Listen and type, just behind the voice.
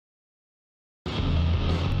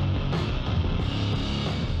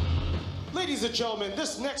Ladies and gentlemen,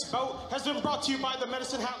 this next bout has been brought to you by the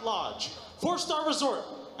Medicine Hat Lodge, 4-star resort,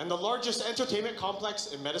 and the largest entertainment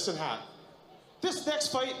complex in Medicine Hat. This next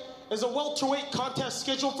fight is a welterweight contest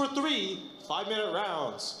scheduled for 3 5-minute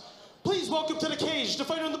rounds. Please welcome to the cage the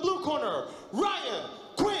fighter in the blue corner, Ryan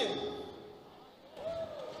Quinn.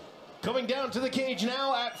 Coming down to the cage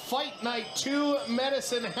now at Fight Night 2,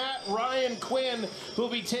 Medicine Hat, Ryan Quinn will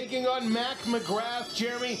be taking on McGrath.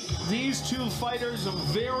 Jeremy, these two fighters of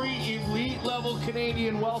very elite level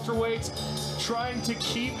Canadian welterweights trying to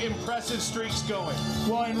keep impressive streaks going.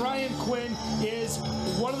 Well, and Ryan Quinn is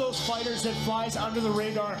one of those fighters that flies under the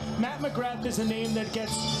radar. McGrath is a name that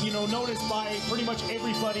gets, noticed by pretty much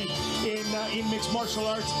everybody in mixed martial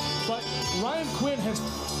arts, but Ryan Quinn has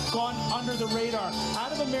gone under the radar.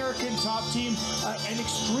 Out of American top team, an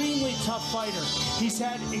extremely tough fighter. He's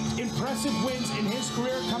had impressive wins in his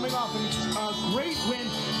career, coming off a great win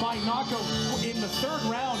by knockout in the 3rd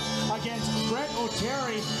round against Brett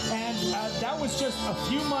O'Terry, and that was just a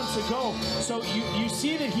few months ago. So you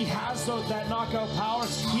see that he has that knockout power.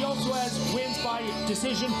 He also has wins by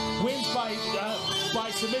decision, wins by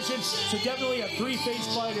submission. So definitely a 3-phase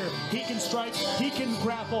fighter. He can strike, he can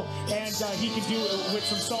grapple, and he can do it with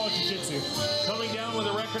some solid jiu-jitsu. Coming down with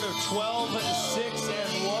a record of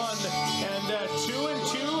 12-6-1 and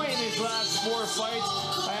 2-2 in his last 4 fights.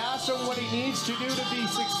 I asked him what he needs to do to be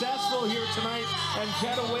successful here tonight and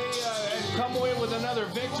get away and come away with another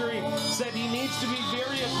victory. Said he needs to be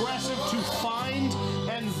very aggressive to find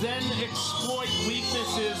and then exploit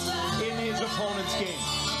weaknesses in his opponent's game.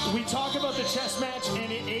 We talk about the chess match,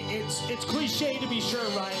 and it's cliche to be sure,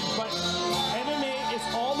 Ryan, but MMA is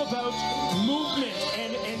all about movement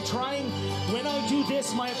and trying, when I do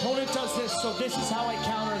this, my opponent does this, so this is how I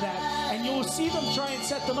counter that. And you'll see them try and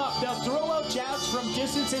set them up. They'll throw out jabs from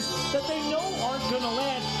distances that they know aren't going to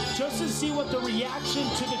land, just to see what the reaction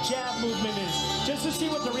to the jab movement is, just to see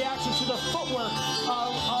what the reaction to the footwork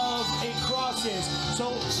of a cross is.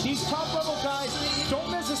 So these top-level guys don't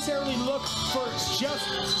necessarily look for just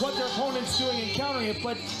what their opponent's doing and countering it,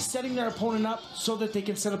 but setting their opponent up so that they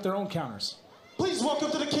can set up their own counters. Please welcome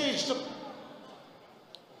to the cage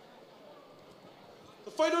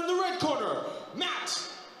the fighter in the red corner, Matt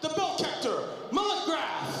the Belt Catcher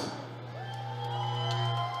McGrath.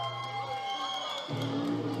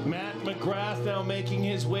 McGrath now making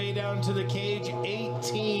his way down to the cage,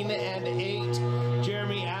 18-8.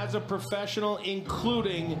 Jeremy, as a professional,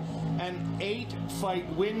 including an 8-fight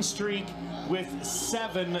win streak with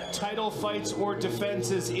 7 title fights or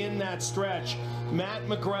defenses in that stretch. Matt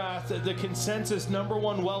McGrath, the consensus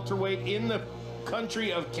 #1 welterweight in the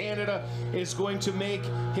country of Canada, is going to make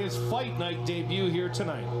his Fight Night debut here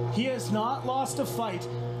tonight. He has not lost a fight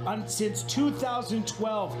since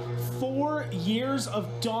 2012. 4 years of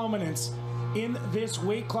dominance in this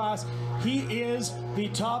weight class. He is the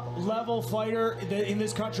top level fighter in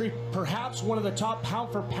this country, perhaps one of the top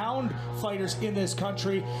pound-for-pound fighters in this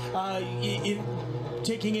country,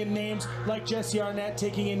 taking in names like Jesse Arnett,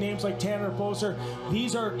 taking in names like Tanner Boser.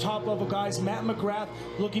 These are top-level guys. Matt McGrath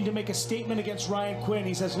looking to make a statement against Ryan Quinn.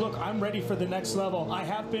 He says, look, I'm ready for the next level. I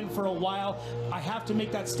have been for a while. I have to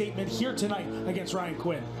make that statement here tonight against Ryan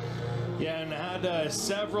Quinn. Yeah, and had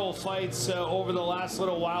several fights over the last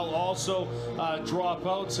little while also drop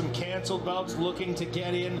out, some canceled bouts, looking to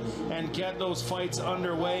get in and get those fights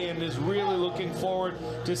underway, and is really looking forward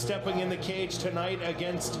to stepping in the cage tonight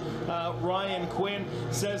against Ryan Quinn.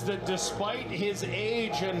 Says that despite his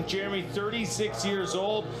age, and Jeremy, 36 years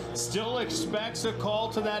old, still expects a call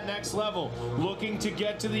to that next level, looking to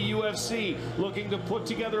get to the UFC, looking to put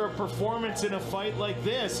together a performance in a fight like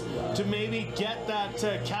this to maybe get that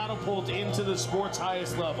catapult into the sport's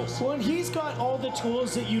highest levels. Well, and he's got all the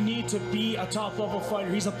tools that you need to be a top-level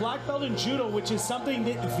fighter. He's a black belt in judo, which is something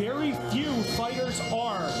that very few fighters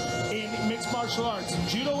are in mixed martial arts.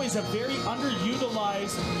 Judo is a very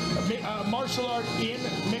underutilized martial art in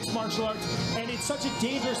mixed martial arts, and it's such a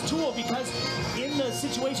dangerous tool because in the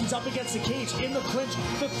situations up against the cage, in the clinch,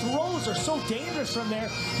 the throws are so dangerous from there.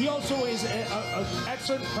 He also is an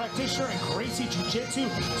excellent practitioner in Gracie Jiu-Jitsu,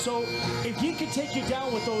 so if he could take you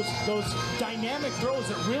down with those dynamic throws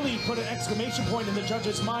that really put an exclamation point in the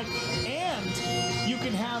judge's mind, and you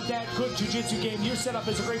can have that good jiu-jitsu game, you're set up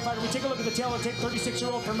as a great fighter. We take a look at the tail of tape,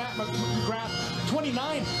 36-year-old for Matt McGrath,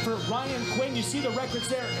 29 for Ryan Quinn. You see the records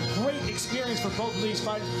there. Great experience for both of these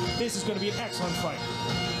fighters. This is going to be an excellent fight.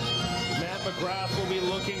 Matt McGrath will be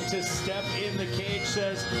looking to step in the cage.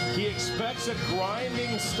 Says he expects a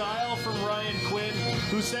grinding style from Ryan Quinn,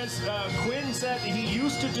 who says Quinn said he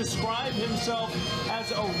used to describe himself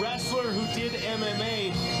as a wrestler who did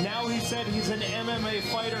MMA. Now he said, he's an MMA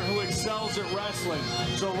fighter who excels at wrestling.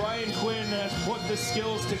 So Ryan Quinn has put the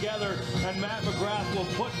skills together, and Matt McGrath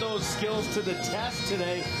will put those skills to the test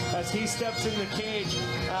today as he steps in the cage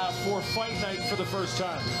for fight night for the first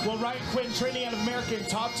time. Well, Ryan Quinn training at American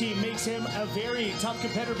Top Team makes him a very tough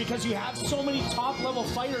competitor because you have so many top-level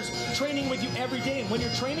fighters training with you every day. And when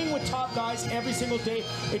you're training with top guys every single day,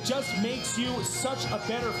 it just makes you such a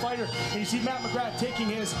better fighter. And you see Matt McGrath taking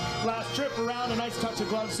his last trip around, a nice touch of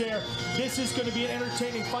gloves there. This is going to be an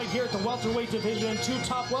entertaining fight here at the welterweight division. Two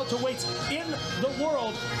top welterweights in the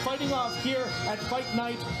world fighting off here at Fight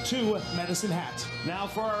Night 2 Medicine Hat. Now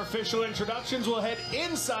for our official introductions, we'll head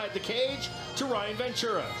inside the cage to Ryan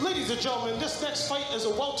Ventura. Ladies and gentlemen, this next fight is a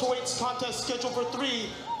welterweights contest scheduled for 3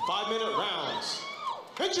 5-minute rounds.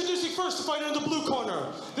 Introducing first the fighter in the blue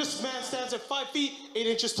corner. This man stands at 5 feet 8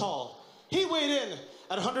 inches tall. He weighed in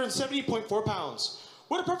at 170.4 pounds.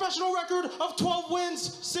 With a professional record of 12 wins,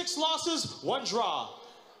 6 losses, 1 draw.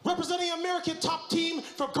 Representing American Top Team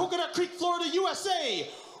from Coconut Creek, Florida, USA,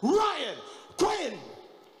 Ryan Quinn.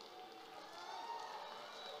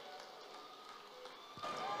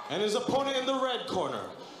 And his opponent in the red corner.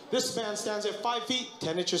 This man stands at 5 feet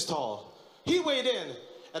 10 inches tall. He weighed in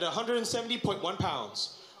at 170.1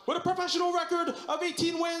 pounds. With a professional record of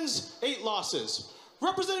 18 wins, 8 losses.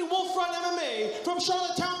 Representing Welterweight MMA from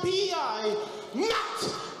Charlottetown, PEI, Matt,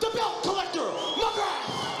 the Belt Collector,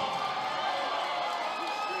 McGrath.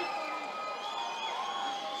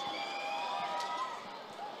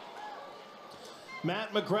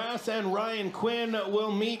 Matt McGrath and Ryan Quinn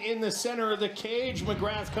will meet in the center of the cage.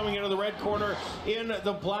 McGrath coming out of the red corner in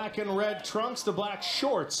the black and red trunks, the black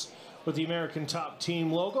shorts with the American Top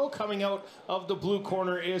Team logo. Coming out of the blue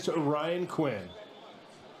corner is Ryan Quinn.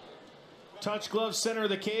 Touch glove center of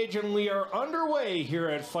the cage, and we are underway here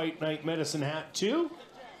at Fight Night Medicine Hat 2.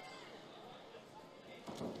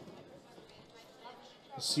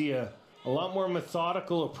 See a lot more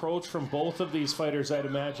methodical approach from both of these fighters, I'd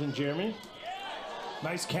imagine, Jeremy.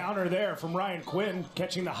 Nice counter there from Ryan Quinn,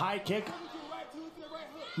 catching the high kick.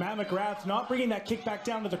 Matt McGrath not bringing that kick back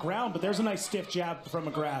down to the ground, but there's a nice stiff jab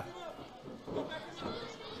from McGrath.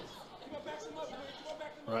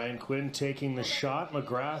 Ryan Quinn taking the shot.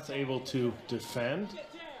 McGrath able to defend.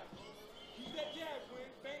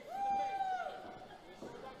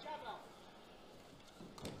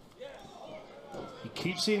 You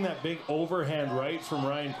keep seeing that big overhand right from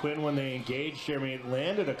Ryan Quinn when they engage, Jeremy. It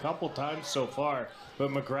landed a couple times so far,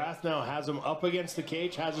 but McGrath now has him up against the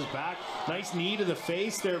cage, has his back. Nice knee to the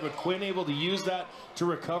face there, but Quinn able to use that to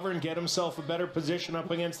recover and get himself a better position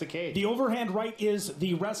up against the cage. The overhand right is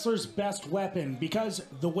the wrestler's best weapon because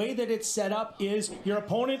the way that it's set up is your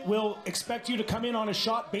opponent will expect you to come in on a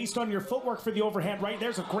shot based on your footwork for the overhand right.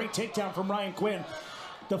 There's a great takedown from Ryan Quinn.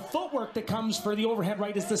 The footwork that comes for the overhead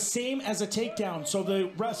right is the same as a takedown. So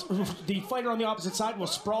the fighter on the opposite side will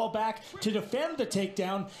sprawl back to defend the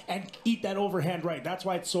takedown and eat that overhand right. That's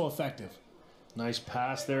why it's so effective. Nice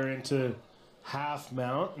pass there into half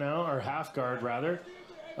mount now, or half guard rather,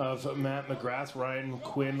 of Matt McGrath. Ryan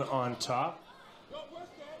Quinn on top.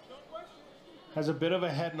 Has a bit of a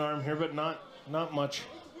head and arm here, but not much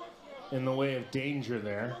in the way of danger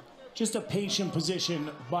there. Just a patient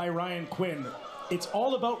position by Ryan Quinn. It's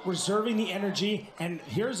all about reserving the energy, and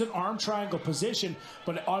here's an arm triangle position,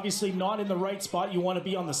 but obviously not in the right spot. You want to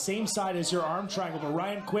be on the same side as your arm triangle. But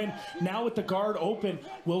Ryan Quinn, now with the guard open,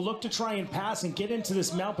 will look to try and pass and get into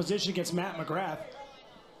this mount position against Matt McGrath.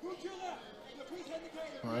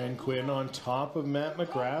 Ryan Quinn on top of Matt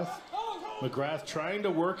McGrath. McGrath trying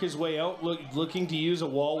to work his way out, looking to use a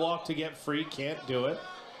wall walk to get free, can't do it.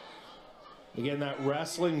 Again, that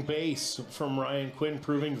wrestling base from Ryan Quinn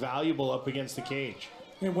proving valuable up against the cage.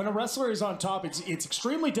 And when a wrestler is on top, it's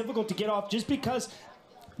extremely difficult to get off just because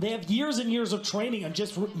they have years and years of training on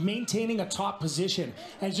just maintaining a top position.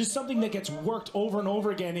 And it's just something that gets worked over and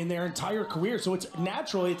over again in their entire career. So it's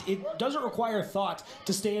natural. It doesn't require thought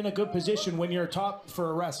to stay in a good position when you're top for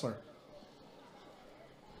a wrestler.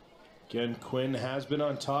 Again, Quinn has been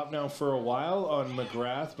on top now for a while on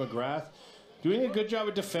McGrath. McGrath doing a good job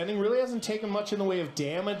of defending. Really hasn't taken much in the way of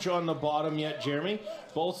damage on the bottom yet, Jeremy.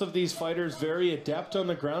 Both of these fighters very adept on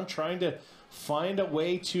the ground, trying to find a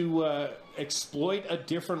way to exploit a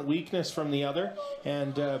different weakness from the other.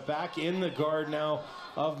 And back in the guard now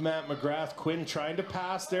of Matt McGrath. Quinn trying to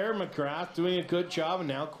pass there. McGrath doing a good job, and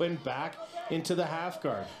now Quinn back into the half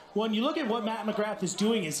guard. When you look at what Matt McGrath is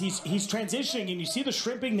doing, is he's transitioning, and you see the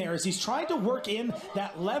shrimping there, is he's trying to work in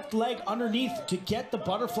that left leg underneath to get the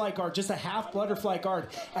butterfly guard, just a half butterfly guard.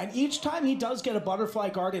 And each time he does get a butterfly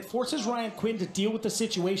guard, it forces Ryan Quinn to deal with the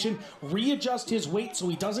situation, readjust his weight so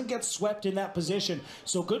he doesn't get swept in that position.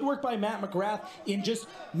 So good work by Matt McGrath in just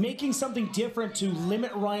making something different to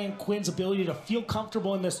limit Ryan Quinn's ability to feel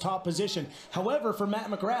comfortable in this top position. However, for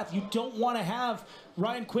Matt McGrath, you don't want to have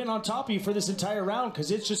Ryan Quinn on top of you for this entire round,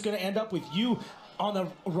 because it's just going to end up with you on the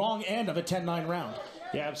wrong end of a 10-9 round.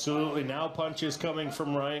 Yeah, absolutely. Now punches coming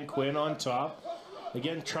from Ryan Quinn on top.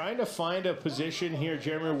 Again, trying to find a position here,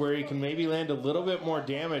 Jeremy, where he can maybe land a little bit more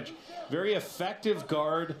damage. Very effective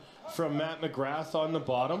guard from Matt McGrath on the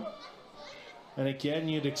bottom. And again,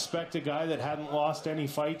 you'd expect a guy that hadn't lost any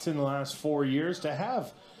fights in the last 4 years to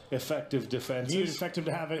have effective defenses. You'd expect him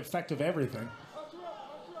to have effective everything.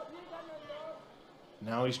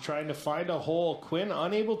 Now he's trying to find a hole. Quinn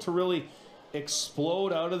unable to really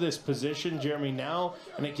explode out of this position, Jeremy, now.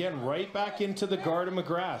 And again, right back into the guard of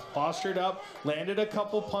McGrath. Postured up, landed a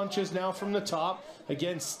couple punches now from the top.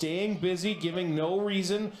 Again, staying busy, giving no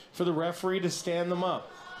reason for the referee to stand them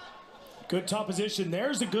up. Good top position.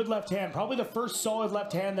 There's a good left hand. Probably the first solid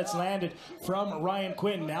left hand that's landed from Ryan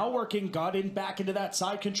Quinn. Now working, got in back into that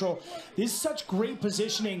side control. This is such great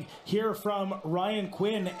positioning here from Ryan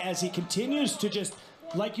Quinn as he continues to just,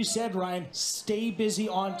 like you said, Ryan, stay busy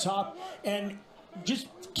on top and just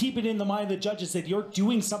keep it in the mind of the judges that you're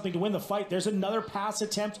doing something to win the fight. There's another pass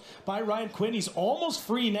attempt by Ryan Quinn. He's almost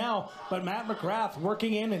free now, but Matt McGrath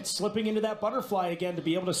working in and slipping into that butterfly again to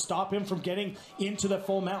be able to stop him from getting into the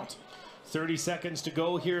full mount. 30 seconds to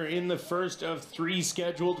go here in the first of 3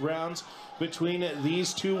 scheduled rounds between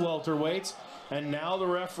these two welterweights. And now the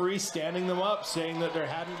referee standing them up, saying that there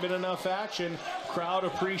hadn't been enough action. Crowd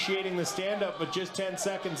appreciating the stand-up, but just 10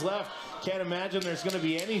 seconds left. Can't imagine there's going to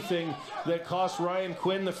be anything that cost Ryan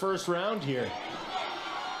Quinn the first round here.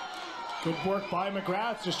 Good work by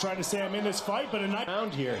McGrath, just trying to say I'm in this fight, but a nice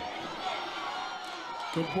round here.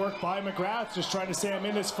 Good work by McGrath, just trying to say I'm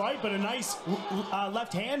in this fight, but a nice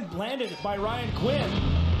left hand landed by Ryan Quinn.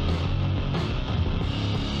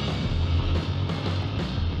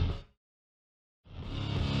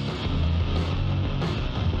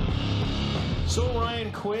 So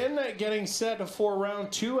Ryan Quinn getting set for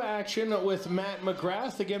round 2 action with Matt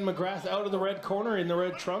McGrath. Again, McGrath out of the red corner in the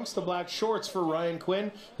red trunks, the black shorts for Ryan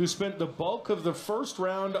Quinn, who spent the bulk of the first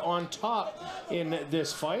round on top in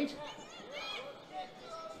this fight.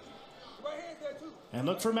 And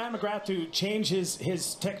look for Matt McGrath to change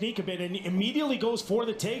his technique a bit, and immediately goes for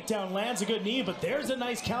the takedown, lands a good knee, but there's a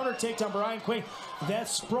nice counter takedown by Ryan Quinn. That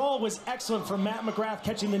sprawl was excellent from Matt McGrath,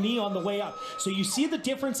 catching the knee on the way up. So you see the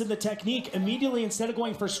difference in the technique. Immediately, instead of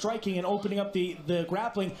going for striking and opening up the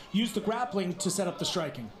grappling, use the grappling to set up the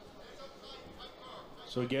striking.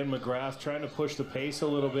 So again, McGrath trying to push the pace a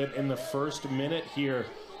little bit in the first minute here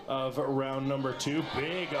of round number 2.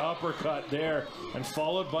 Big uppercut there, and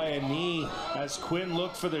followed by a knee as Quinn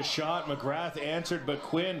looked for the shot. McGrath answered, but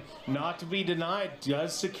Quinn, not to be denied,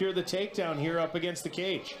 does secure the takedown here up against the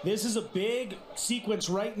cage. This is a big sequence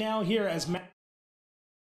right now here as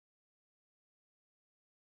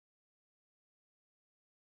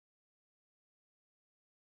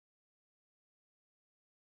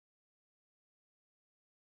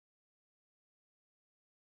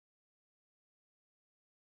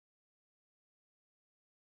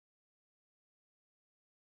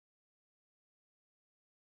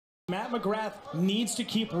Matt McGrath needs to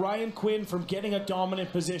keep Ryan Quinn from getting a dominant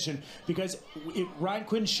position, because Ryan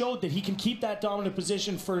Quinn showed that he can keep that dominant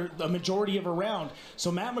position for the majority of a round.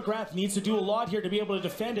 So Matt McGrath needs to do a lot here to be able to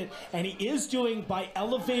defend it, and he is doing by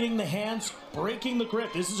elevating the hands, breaking the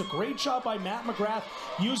grip. This is a great shot by Matt McGrath,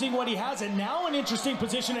 using what he has, and now an interesting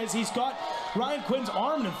position as he's got Ryan Quinn's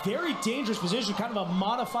arm in a very dangerous position, kind of a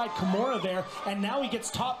modified Kimura there, and now he gets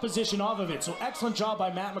top position off of it. So excellent job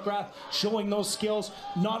by Matt McGrath, showing those skills,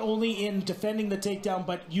 not only in defending the takedown,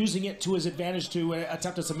 but using it to his advantage to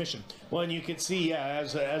attempt a submission. Well, and you can see, yeah,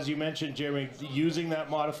 as you mentioned, Jeremy, using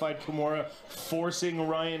that modified Kimura, forcing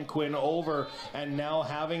Ryan Quinn over, and now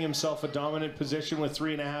having himself a dominant position with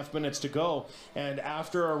 3.5 minutes to go. And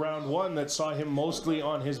after a round 1 that saw him mostly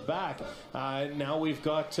on his back, now we've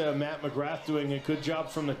got Matt McGrath doing a good job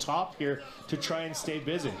from the top here to try and stay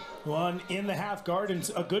busy. One in the half guard, and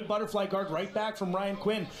a good butterfly guard right back from Ryan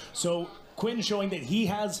Quinn. So Quinn showing that he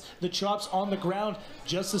has the chops on the ground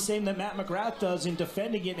just the same that Matt McGrath does in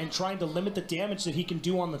defending it and trying to limit the damage that he can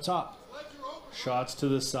do on the top. Shots to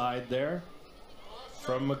the side there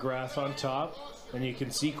from McGrath on top. And you can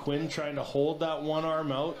see Quinn trying to hold that one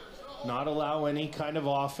arm out, not allow any kind of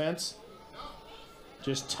offense.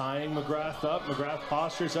 Just tying McGrath up. McGrath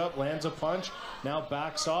postures up, lands a punch, now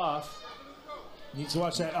backs off. Needs to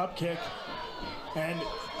watch that up kick. And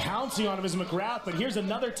pouncing on him is McGrath, but here's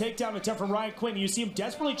another takedown attempt from Ryan Quinn. You see him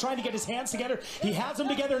desperately trying to get his hands together. He has them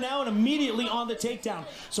together now and immediately on the takedown.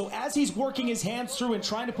 So as he's working his hands through and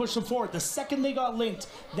trying to push them forward, the second they got linked,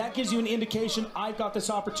 that gives you an indication, I've got this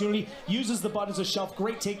opportunity. Uses the butt as a shelf.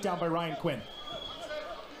 Great takedown by Ryan Quinn.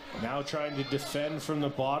 Now trying to defend from the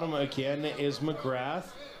bottom again is McGrath.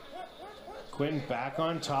 Quinn back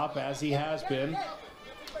on top as he has been.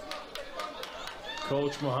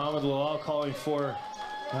 Coach Muhammad Lawal calling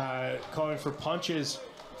for punches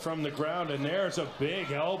from the ground, and there's a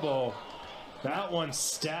big elbow. That one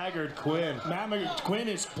staggered Quinn. Quinn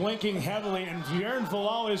is blinking heavily, and Bjorn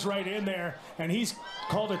Valal is right in there, and he's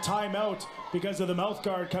called a timeout because of the mouth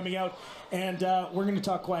guard coming out. And we're going to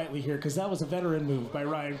talk quietly here because that was a veteran move by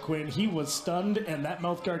Ryan Quinn. He was stunned, and that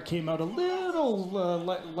mouth guard came out a little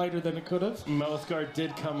lighter than it could have. Mouth guard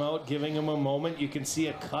did come out, giving him a moment. You can see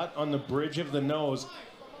a cut on the bridge of the nose,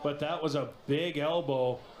 but that was a big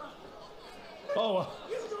elbow. Oh,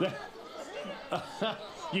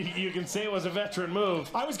 you can say it was a veteran move.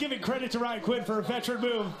 I was giving credit to Ryan Quinn for a veteran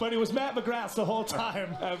move, but it was Matt McGrath the whole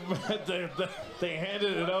time. They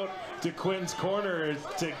handed it out to Quinn's corner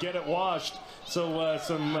to get it washed. So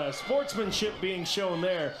some sportsmanship being shown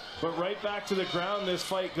there. But right back to the ground this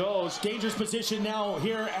fight goes. Dangerous position now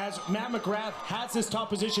here as Matt McGrath has this top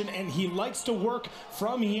position, and he likes to work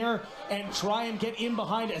from here and try and get in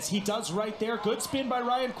behind as he does right there. Good spin by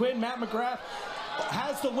Ryan Quinn. Matt McGrath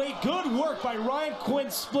has the weight. Good work by Ryan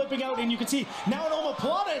Quinn slipping out, and you can see now an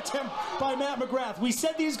omoplata attempt by Matt McGrath. We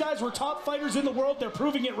said these guys were top fighters in the world. They're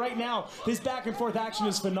proving it right now. This back and forth action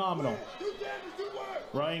is phenomenal.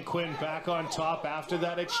 Ryan Quinn back on top after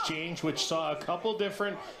that exchange, which saw a couple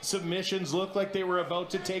different submissions look like they were about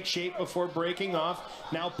to take shape before breaking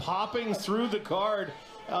off. Now popping through the guard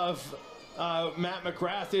of Matt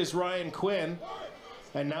McGrath is Ryan Quinn.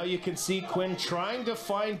 And now you can see Quinn trying to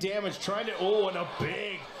find damage, and a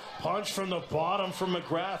big punch from the bottom from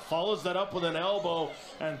McGrath. Follows that up with an elbow,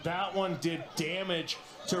 and that one did damage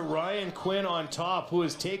to Ryan Quinn on top, who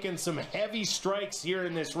has taken some heavy strikes here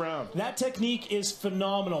in this round. That technique is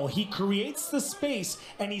phenomenal. He creates the space,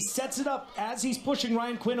 and he sets it up as he's pushing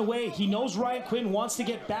Ryan Quinn away. He knows Ryan Quinn wants to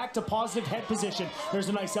get back to positive head position. There's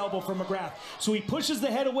a nice elbow from McGrath. So he pushes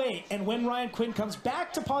the head away, and when Ryan Quinn comes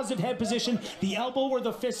back to positive head position, the elbow where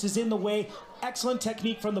the fist is in the way. Excellent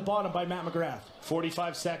technique from the bottom by Matt McGrath.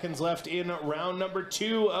 45 seconds left in round number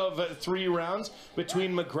 2 of 3 rounds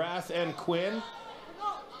between McGrath and Quinn.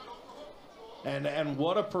 And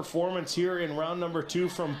what a performance here in round number 2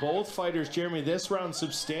 from both fighters, Jeremy. This round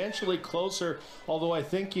substantially closer, although I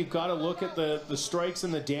think you've got to look at the strikes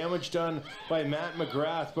and the damage done by Matt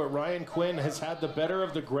McGrath. But Ryan Quinn has had the better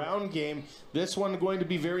of the ground game. This one going to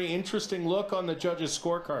be very interesting look on the judges'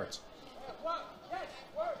 scorecards.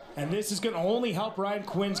 And this is going to only help Ryan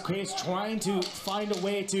Quinn's case, trying to find a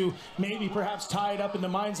way to maybe perhaps tie it up in the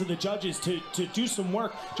minds of the judges to do some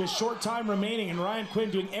work. Just short time remaining, and Ryan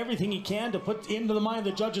Quinn doing everything he can to put into the mind of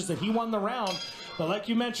the judges that he won the round. But like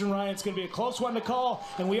you mentioned, Ryan, it's going to be a close one to call,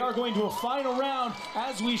 and we are going to a final round,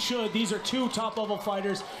 as we should. These are 2 top-level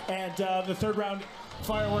fighters, and the 3rd round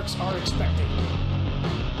fireworks are expected.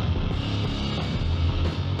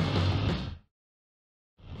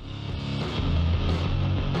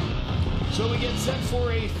 So we get set for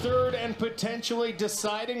a 3rd and potentially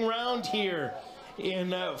deciding round here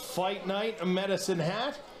in Fight Night Medicine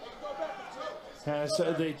Hat, as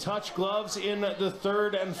they touch gloves in the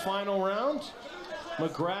 3rd and final round.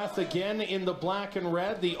 McGrath again in the black and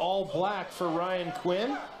red, the all black for Ryan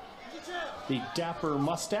Quinn, the dapper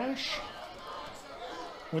mustache.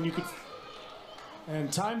 When you could,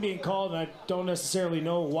 and time being called, I don't necessarily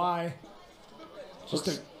know why. Just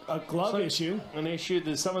a glove issue. An issue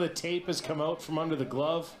that some of the tape has come out from under the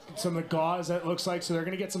glove. Some of the gauze, that looks like, so they're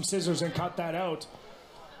going to get some scissors and cut that out.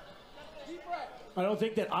 I don't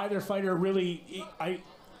think that either fighter really...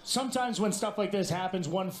 Sometimes when stuff like this happens,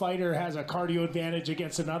 one fighter has a cardio advantage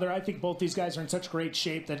against another. I think both these guys are in such great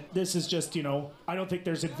shape that this is just, you know, I don't think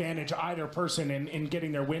there's advantage either person in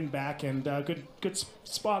getting their win back. And good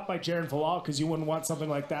spot by Jaron Valal, because you wouldn't want something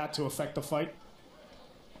like that to affect the fight.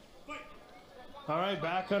 All right,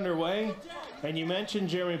 back underway. And you mentioned,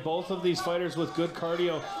 Jeremy, both of these fighters with good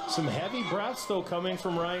cardio. Some heavy breaths, though, coming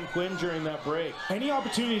from Ryan Quinn during that break. Any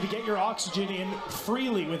opportunity to get your oxygen in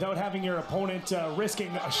freely without having your opponent risking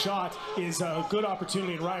a shot is a good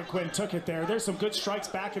opportunity, and Ryan Quinn took it there. There's some good strikes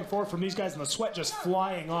back and forth from these guys, and the sweat just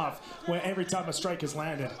flying off every time a strike is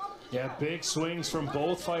landed. Yeah, big swings from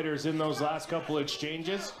both fighters in those last couple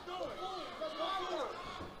exchanges.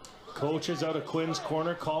 Coach is out of Quinn's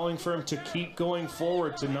corner, calling for him to keep going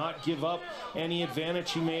forward, to not give up any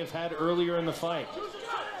advantage he may have had earlier in the fight.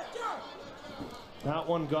 That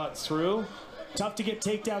one got through. Tough to get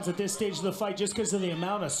takedowns at this stage of the fight just because of the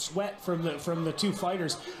amount of sweat from the two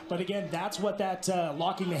fighters. But again, that's what that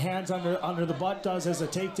locking the hands under the butt does as a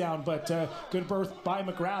takedown. But good berth by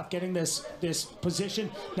McGrath, getting this position.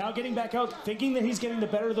 Now getting back out, thinking that he's getting the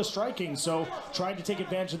better of the striking. So trying to take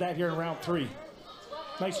advantage of that here in round 3.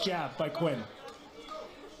 Nice jab by Quinn.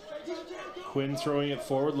 Quinn throwing it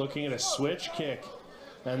forward, looking at a switch kick.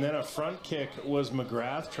 And then a front kick was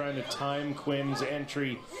McGrath, trying to time Quinn's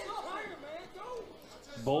entry.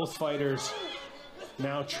 Both fighters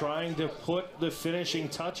now trying to put the finishing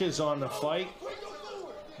touches on the fight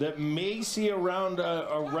that may see a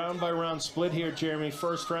round-by-round split here, Jeremy.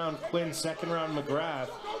 First round, Quinn. Second round, McGrath.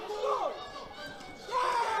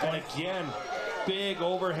 And again, big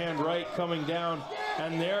overhand right coming down.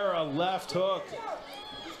 And there, a left hook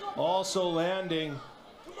also landing.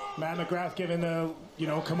 Matt McGrath giving the,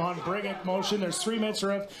 come on, bring it motion. There's 3 minutes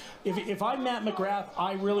left. If I'm Matt McGrath,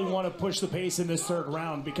 I really want to push the pace in this third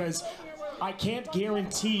round because I can't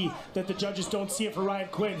guarantee that the judges don't see it for Ryan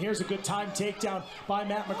Quinn. Here's a good time takedown by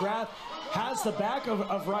Matt McGrath. Has the back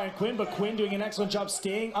of Ryan Quinn, but Quinn doing an excellent job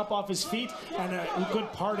staying up off his feet, and a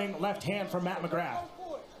good parting left hand from Matt McGrath.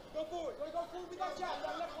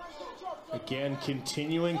 Again,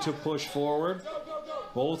 continuing to push forward.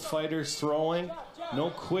 Both fighters throwing. No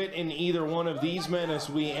quit in either one of these men as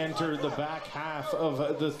we enter the back half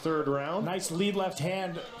of the third round. Nice lead left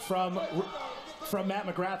hand from Matt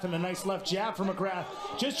McGrath and a nice left jab from McGrath.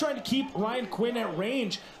 Just trying to keep Ryan Quinn at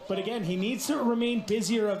range. But again, he needs to remain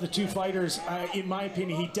busier of the two fighters, in my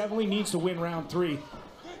opinion. He definitely needs to win round 3.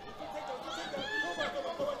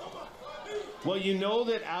 Well, you know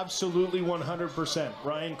that absolutely 100%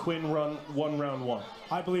 Ryan Quinn won round 1.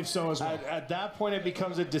 I believe so as well. At that point, it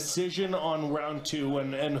becomes a decision on round 2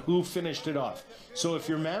 and who finished it off. So if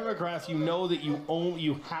you're Matt McGrath, you know that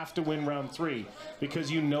you have to win round 3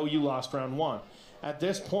 because you know you lost round 1. At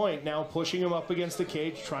this point, now pushing him up against the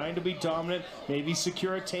cage, trying to be dominant, maybe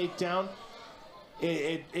secure a takedown.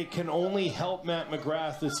 It can only help Matt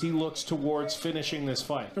McGrath as he looks towards finishing this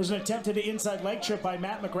fight. There's an attempt at an inside leg trip by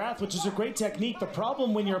Matt McGrath, which is a great technique. The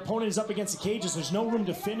problem when your opponent is up against the cage is there's no room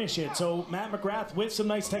to finish it. So Matt McGrath with some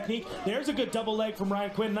nice technique. There's a good double leg from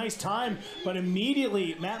Ryan Quinn. Nice time. But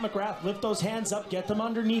immediately, Matt McGrath lift those hands up, get them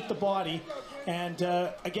underneath the body. And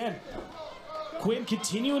again, Quinn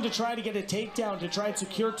continuing to try to get a takedown to try and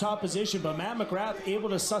secure top position. But Matt McGrath able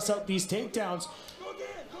to suss out these takedowns.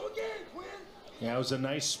 Yeah, it was a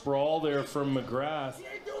nice sprawl there from McGrath.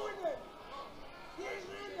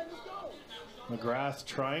 McGrath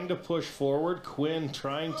trying to push forward. Quinn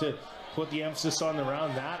trying to put the emphasis on the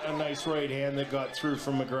round. That a nice right hand that got through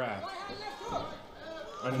from McGrath.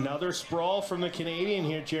 Another sprawl from the Canadian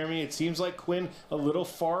here, Jeremy. It seems like Quinn a little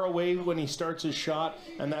far away when he starts his shot,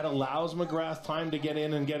 and that allows McGrath time to get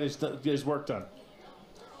in and get his work done.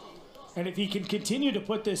 And if he can continue to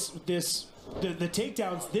put the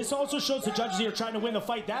takedowns, this also shows the judges here trying to win the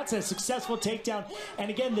fight. That's a successful takedown.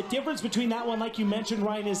 And again, the difference between that one, like you mentioned,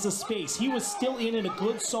 Ryan, is the space. He was still in a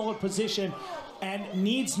good, solid position and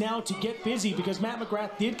needs now to get busy because Matt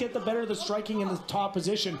McGrath did get the better of the striking in the top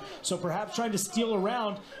position. So perhaps trying to steal a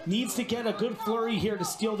round, needs to get a good flurry here to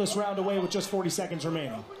steal this round away with just 40 seconds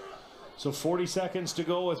remaining. So 40 seconds to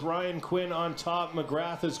go with Ryan Quinn on top.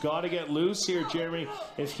 McGrath has got to get loose here, Jeremy,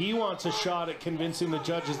 if he wants a shot at convincing the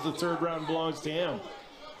judges the third round belongs to him.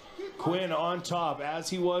 Quinn on top, as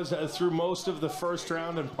he was through most of the first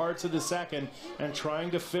round and parts of the second, and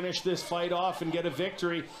trying to finish this fight off and get a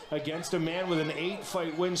victory against a man with an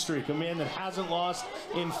 8-fight win streak, a man that hasn't lost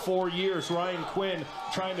in 4 years. Ryan Quinn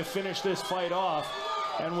trying to finish this fight off.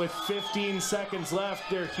 And with 15 seconds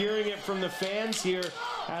left, they're hearing it from the fans here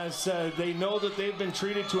as they know that they've been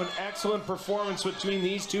treated to an excellent performance between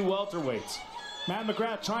these two welterweights. Matt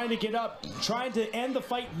McGrath trying to get up, trying to end the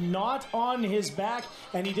fight not on his back,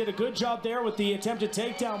 and he did a good job there with the attempted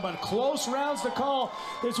takedown, but close rounds to call.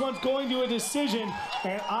 This one's going to a decision,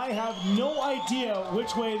 and I have no idea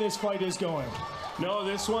which way this fight is going. No,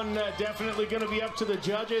 this one definitely going to be up to the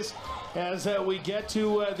judges as we get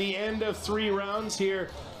to the end of 3 rounds here.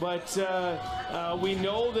 but we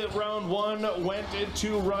know that round 1 went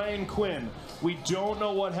to Ryan Quinn. We don't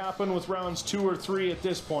know what happened with rounds 2 or 3 at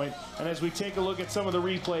this point, and as we take a look at some of the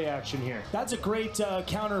replay action here. That's a great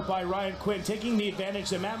counter by Ryan Quinn, taking the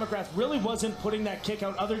advantage that Matt McGrath really wasn't putting that kick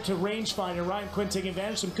out other to range find, and Ryan Quinn taking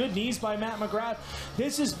advantage. Some good knees by Matt McGrath.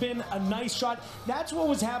 This has been a nice shot. That's what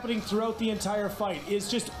was happening throughout the entire fight,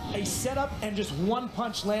 is just a setup and just one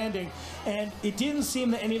punch landing, and it didn't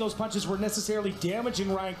seem that any of those punches were necessarily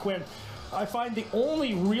damaging Ryan Quinn. I find the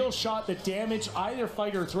only real shot that damaged either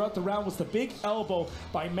fighter throughout the round was the big elbow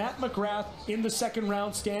by Matt McGrath in the second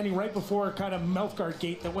round, standing right before a kind of mouthguard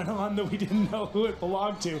gate that went on that we didn't know who it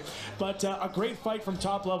belonged to. But a great fight from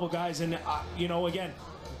top level guys, and you know, again,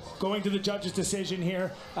 going to the judge's decision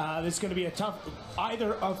here, this is going to be a tough.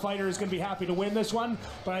 Either a fighter is going to be happy to win this one,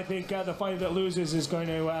 but I think the fighter that loses is going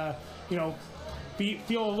to, you know,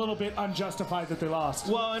 feel a little bit unjustified that they lost.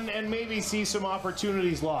 Well, and maybe see some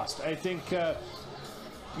opportunities lost. I think,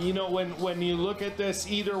 you know, when you look at this,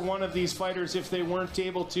 either one of these fighters, if they weren't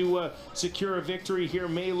able to secure a victory here,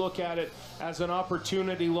 may look at it as an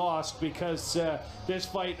opportunity lost, because this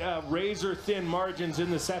fight, razor thin margins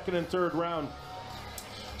in the second and third round.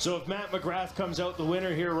 So if Matt McGrath comes out the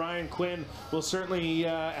winner here, Ryan Quinn will certainly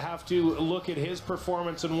have to look at his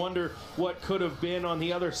performance and wonder what could have been on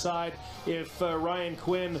the other side. If Ryan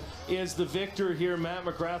Quinn is the victor here, Matt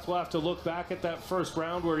McGrath will have to look back at that first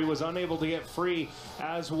round where he was unable to get free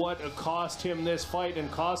as what cost him this fight and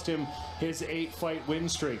cost him his 8-fight win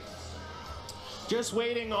streak. Just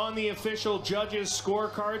waiting on the official judges'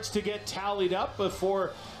 scorecards to get tallied up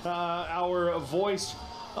before our voice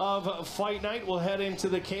of Fight Night will head into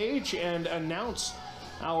the cage and announce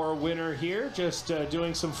our winner here. Just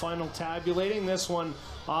doing some final tabulating. This one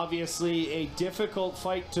obviously a difficult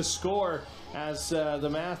fight to score, as the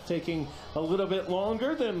math taking a little bit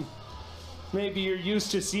longer than maybe you're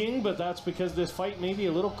used to seeing, but that's because this fight may be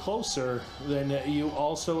a little closer than you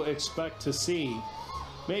also expect to see.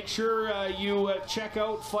 Make sure you check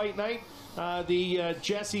out Fight Night, the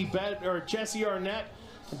Jesse Arnett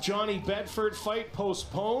Johnny Bedford fight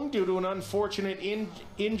postponed due to an unfortunate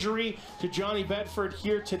injury to Johnny Bedford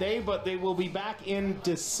here today, but they will be back in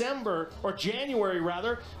December, or January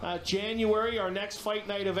rather. January, our next Fight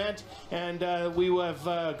Night event, and we have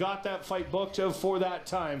got that fight booked for that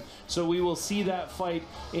time. So we will see that fight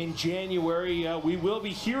in January. We will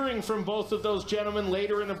be hearing from both of those gentlemen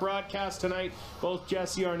later in the broadcast tonight. Both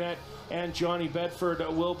Jesse Arnett and Johnny Bedford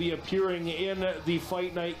will be appearing in the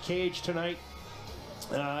Fight Night cage tonight.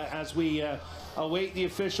 As we await the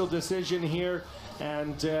official decision here,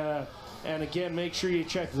 and again, make sure you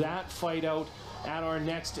check that fight out at our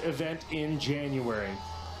next event in January.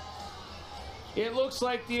 It looks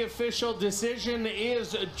like the official decision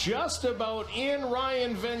is just about in.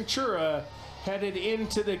 Ryan Ventura headed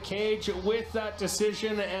into the cage with that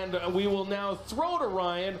decision, and we will now throw to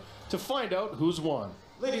Ryan to find out who's won.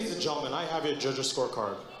 Ladies and gentlemen, I have your judges'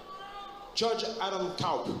 scorecard. Judge Adam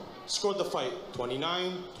Kaup scored the fight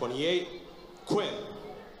 29-28, Quinn.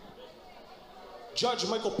 Judge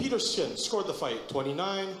Michael Peterson scored the fight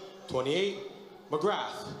 29-28,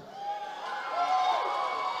 McGrath.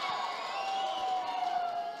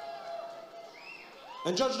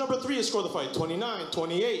 And judge number 3 has scored the fight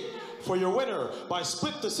 29-28 for your winner by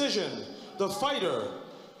split decision, the fighter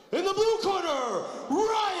in the blue corner,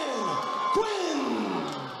 Ryan Quinn.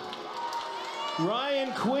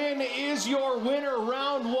 Ryan Quinn is your winner.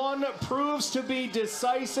 Round 1 proves to be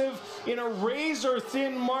decisive in a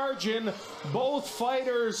razor-thin margin. Both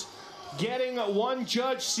fighters getting one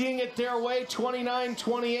judge seeing it their way,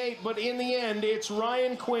 29-28, but in the end, it's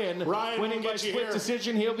Ryan Quinn winning by split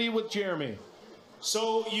decision. He'll be with Jeremy.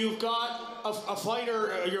 So you've got a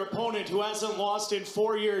fighter, your opponent, who hasn't lost in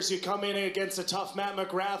 4 years. You come in against a tough Matt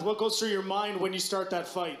McGrath. What goes through your mind when you start that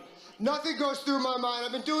fight? Nothing goes through my mind.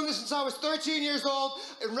 I've been doing this since I was 13 years old.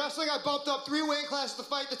 In wrestling, I bumped up 3 weight classes to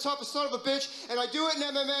fight the toughest son of a bitch, and I do it in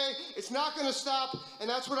MMA. It's not going to stop, and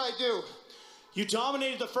that's what I do. You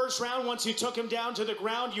dominated the first round. Once you took him down to the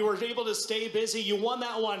ground, you were able to stay busy. You won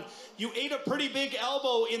that one. You ate a pretty big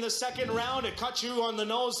elbow in the second round. It cut you on the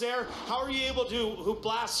nose there. How are you able to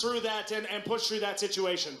blast through that and push through that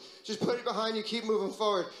situation? Just put it behind you, keep moving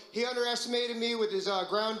forward. He underestimated me with his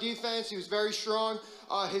ground defense. He was very strong.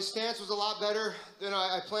 His stance was a lot better than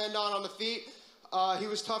I planned on the feet. He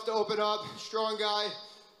was tough to open up, strong guy,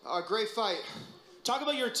 great fight. Talk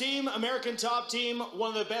about your team, American Top Team, one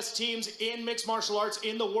of the best teams in mixed martial arts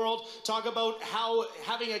in the world. Talk about how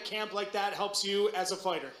having a camp like that helps you as a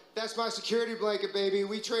fighter. That's my security blanket, baby.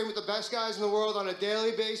 We train with the best guys in the world on a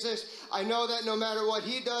daily basis. I know that no matter what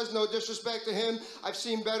he does, no disrespect to him, I've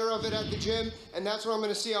seen better of it at the gym, and that's what I'm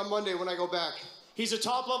going to see on Monday when I go back. He's a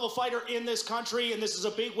top-level fighter in this country, and this is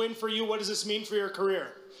a big win for you. What does this mean for your career?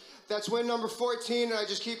 That's win number 14, and I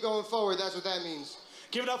just keep going forward. That's what that means.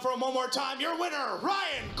 Give it up for him one more time. Your winner,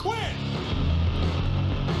 Ryan Quinn.